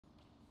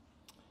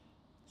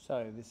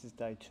So this is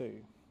day 2.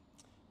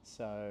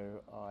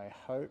 So I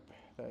hope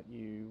that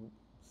you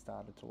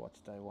started to watch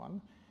day 1.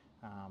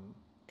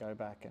 Go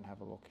back and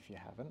have a look if you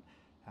haven't.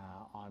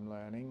 I'm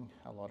learning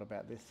a lot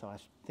about this, so I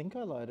think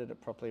I loaded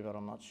it properly, but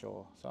I'm not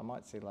sure. So I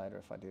might see later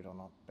if I did or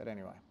not. But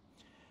anyway,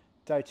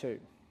 day 2.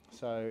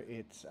 So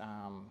it's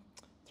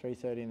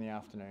 3:30 in the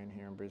afternoon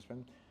here in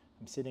Brisbane.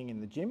 I'm sitting in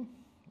the gym.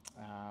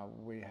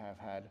 We have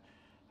had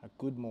a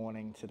good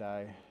morning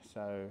today.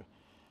 So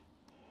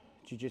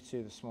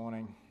jiu-jitsu this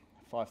morning,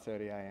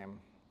 5:30 a.m.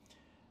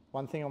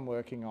 One thing I'm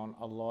working on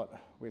a lot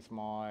with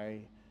my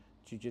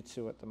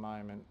jiu-jitsu at the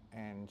moment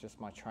and just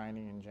my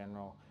training in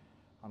general,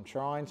 I'm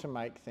trying to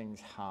make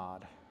things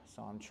hard.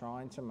 So I'm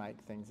trying to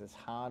make things as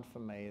hard for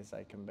me as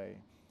they can be.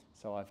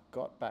 So I've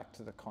got back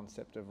to the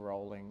concept of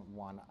rolling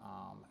one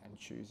arm and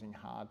choosing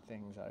hard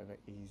things over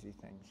easy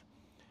things.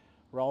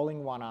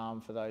 Rolling one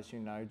arm, for those who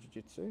know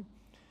jiu-jitsu,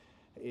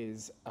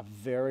 is a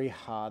very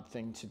hard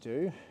thing to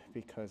do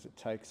because it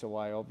takes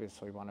away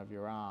obviously one of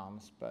your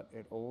arms, but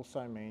it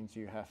also means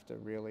you have to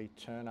really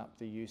turn up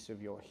the use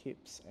of your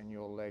hips and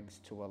your legs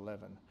to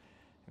 11.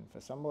 And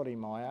for somebody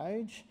my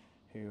age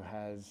who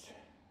has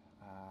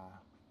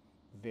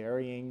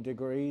varying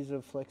degrees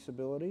of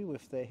flexibility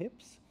with their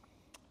hips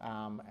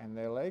and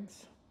their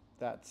legs,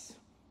 that's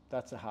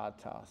a hard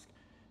task.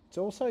 It's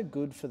also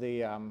good for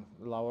the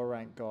lower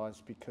rank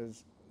guys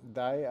because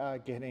they are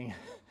getting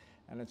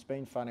and it's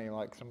been funny,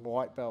 like some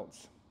white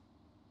belts,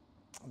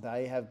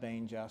 they have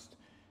been just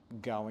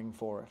going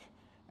for it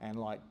and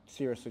like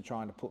seriously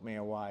trying to put me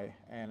away.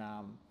 And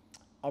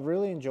I've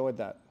really enjoyed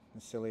that,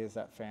 as silly as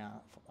that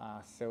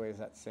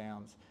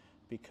sounds,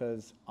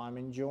 because I'm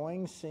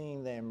enjoying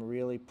seeing them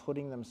really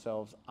putting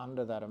themselves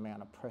under that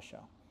amount of pressure.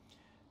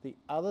 The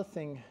other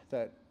thing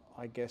that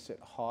I guess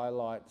it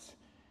highlights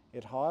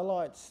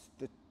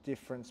the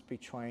difference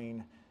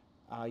between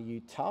are you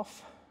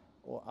tough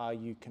or are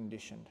you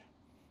conditioned?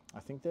 I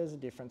think there's a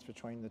difference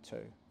between the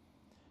two.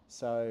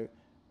 So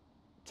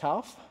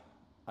tough,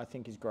 I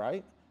think, is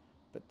great,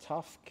 but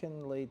tough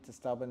can lead to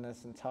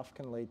stubbornness and tough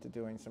can lead to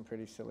doing some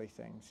pretty silly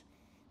things.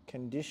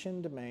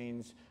 Conditioned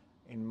means,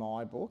 in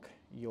my book,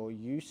 you're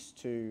used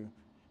to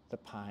the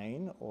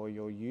pain or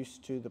you're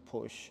used to the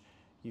push.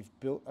 You've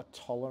built a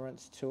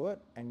tolerance to it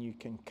and you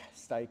can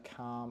stay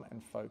calm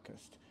and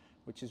focused,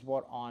 which is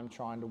what I'm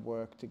trying to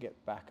work to get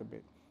back a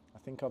bit. I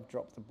think I've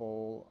dropped the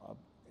ball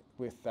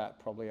with that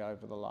probably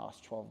over the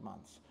last 12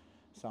 months.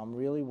 So I'm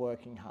really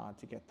working hard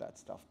to get that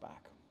stuff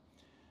back.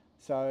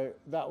 So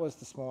that was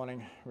this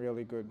morning,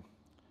 really good.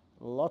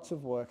 Lots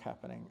of work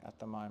happening at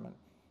the moment.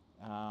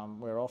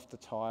 We're off to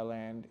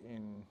Thailand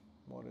in,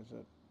 what is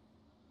it?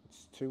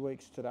 It's 2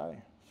 weeks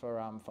today for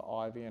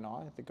Ivy and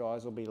I. The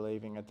guys will be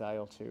leaving a day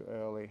or two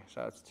early.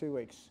 So it's 2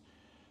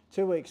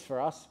 weeks for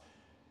us.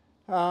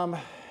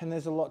 And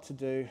there's a lot to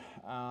do.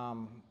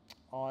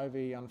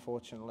 Ivy,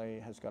 unfortunately,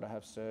 has got to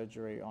have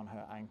surgery on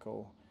her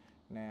ankle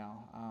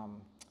now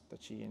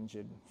that she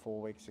injured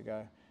 4 weeks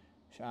ago.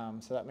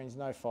 So that means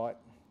no fight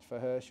for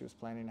her. She was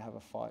planning to have a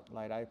fight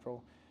late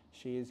April.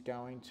 She is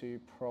going to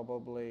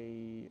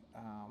probably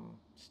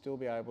still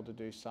be able to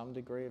do some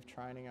degree of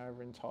training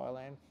over in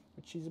Thailand,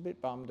 which she's a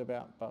bit bummed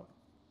about, but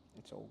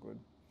it's all good.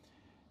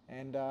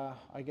 And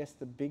I guess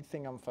the big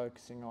thing I'm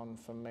focusing on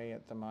for me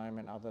at the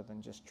moment, other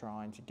than just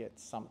trying to get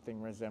something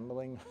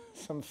resembling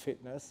some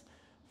fitness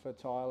for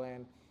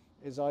Thailand,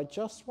 is I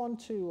just want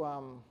to,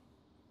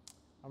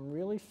 I'm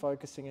really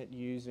focusing at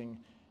using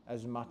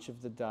as much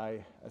of the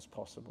day as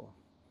possible.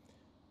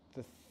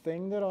 The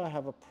thing that I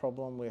have a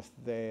problem with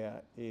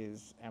there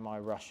is, am I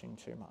rushing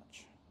too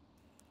much?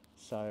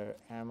 So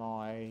am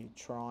I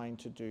trying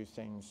to do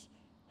things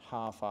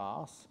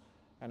half-ass,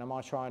 and am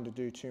I trying to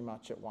do too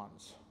much at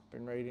once? I've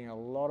been reading a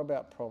lot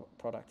about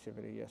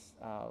productivity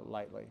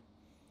lately,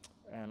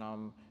 and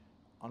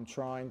I'm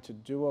trying to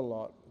do a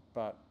lot,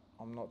 but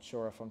I'm not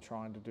sure if I'm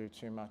trying to do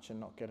too much and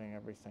not getting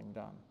everything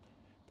done.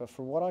 But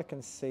for what I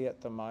can see at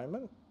the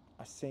moment,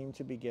 I seem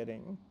to be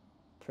getting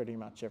pretty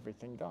much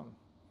everything done.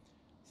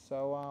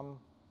 So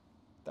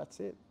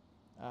that's it.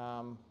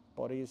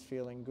 Body is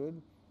feeling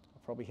good.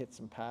 I'll probably hit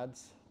some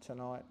pads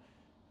tonight.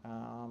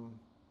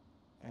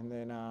 And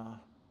then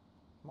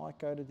might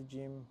go to the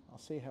gym. I'll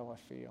see how I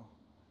feel.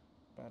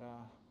 But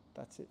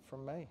that's it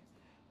from me.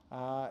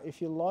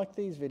 If you like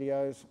these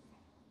videos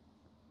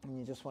and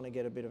you just want to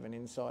get a bit of an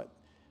insight,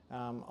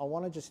 I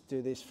want to just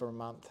do this for a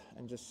month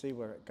and just see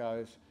where it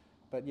goes.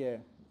 But yeah,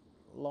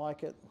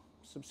 like it,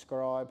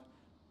 subscribe.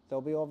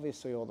 There'll be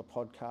obviously all the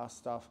podcast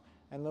stuff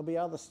and there'll be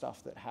other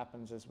stuff that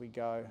happens as we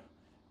go.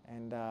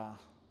 And yeah,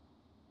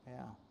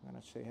 I'm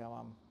going to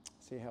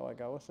see how I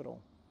go with it all.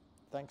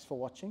 Thanks for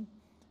watching,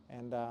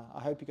 and I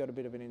hope you got a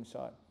bit of an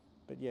insight.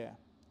 But yeah,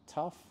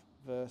 tough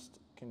versus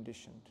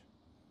conditioned.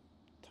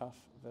 Tough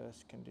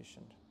versus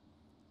conditioned.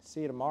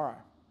 See you tomorrow.